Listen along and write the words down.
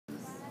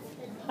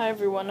Hi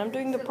everyone, I'm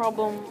doing the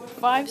problem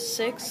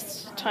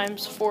 5/6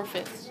 times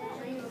 4/5.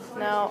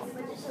 Now,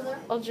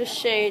 I'll just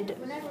shade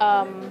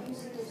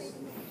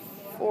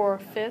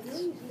 4/5.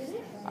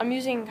 I'm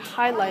using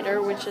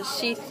highlighter, which is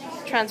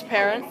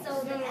transparent,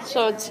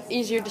 so it's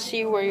easier to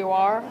see where you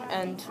are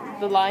and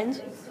the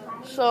lines.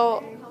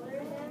 So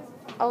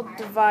I'll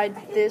divide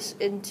this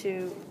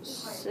into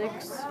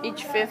 6,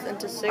 each fifth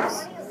into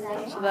 6,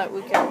 so that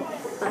we can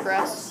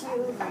progress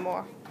even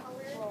more.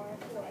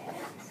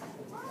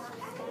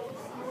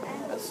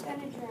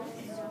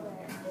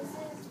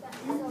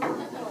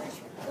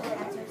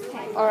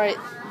 Alright,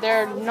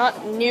 they're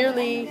not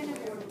nearly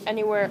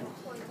anywhere.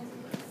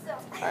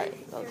 Alright,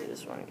 I'll do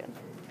this one again.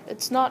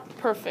 It's not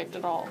perfect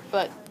at all,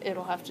 but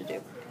it'll have to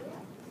do.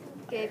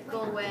 Okay,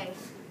 go away.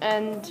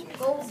 And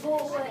go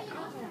away.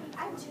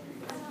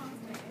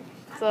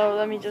 So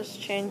let me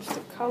just change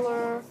the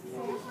color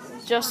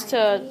just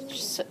to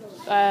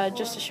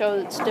show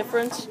its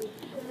difference.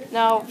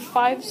 Now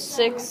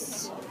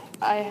 5/6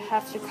 I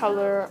have to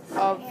color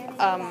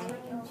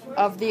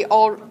of the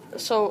all.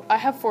 So I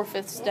have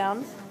 4/5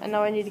 down, and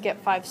now I need to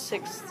get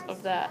 5/6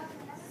 of that.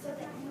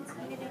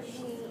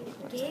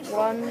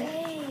 1,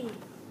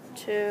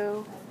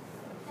 2,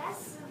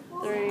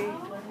 3,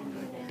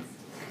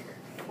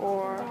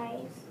 4,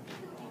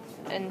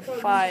 and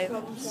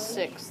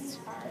 5/6.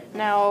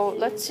 Now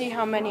let's see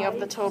how many of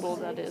the total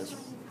that is.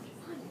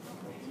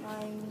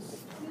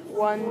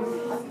 1,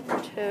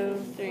 2,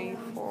 3,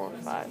 4,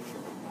 5.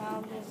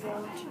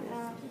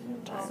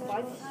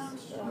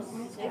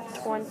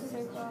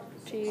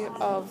 20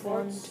 of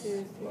 1,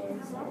 2, 3,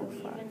 4,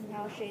 5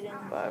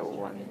 by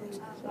 1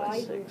 by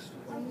 6.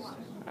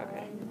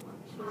 Okay.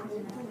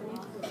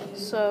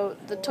 So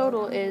the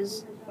total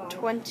is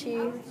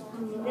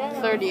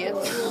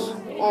 20/30ths,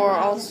 or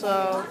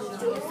also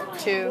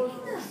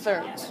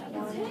 2/3.